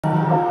Rolling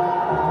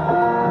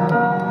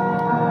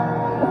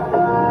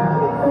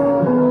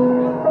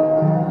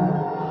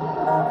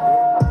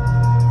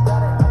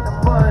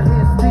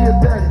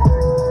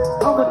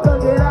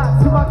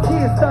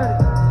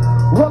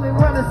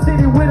around the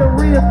city with a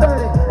real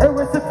 30. And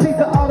recipe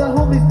to all the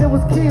homies that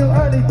was killed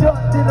early.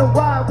 Ducked in a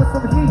ride with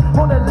some heat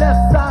on the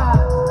left side.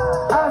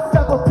 I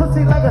step a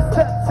pussy like a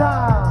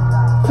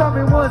stepchild. Try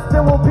me once,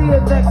 there won't be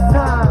a next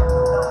time.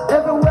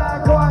 Everywhere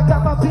I go, I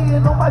got my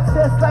being on my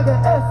chest like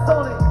an S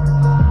on it.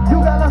 You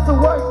got lots of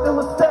work, there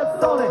was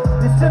steps on it.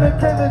 You should've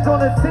came and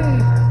joined the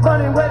team.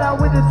 Money went out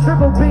with the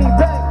triple beam.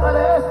 Back on the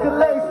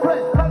Escalade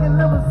stretch, like a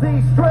limousine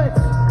stretch.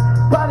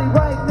 Body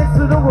right next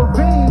to the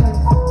ravine.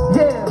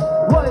 Yeah,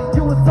 what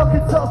you was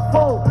talking tough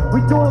for. We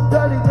do them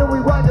dirty, then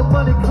we wipe the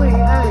money clean.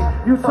 Hey,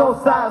 you so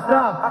sized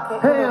up,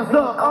 hands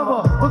up. I'm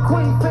a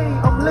McQueen fiend,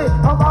 I'm lit,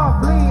 I'm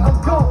off lean,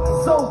 I'm gone.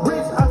 So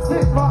rich, I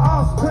tip my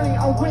offspring.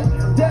 I went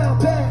down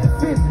bad and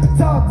fit.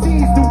 Top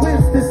T's, the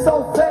whips, it's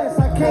so fast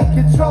I can't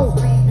control.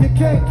 You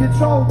can't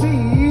control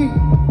me.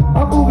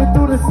 I'm moving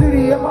through the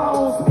city at my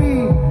own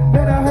speed.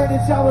 Then I heard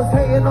that y'all was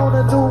hating on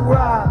the new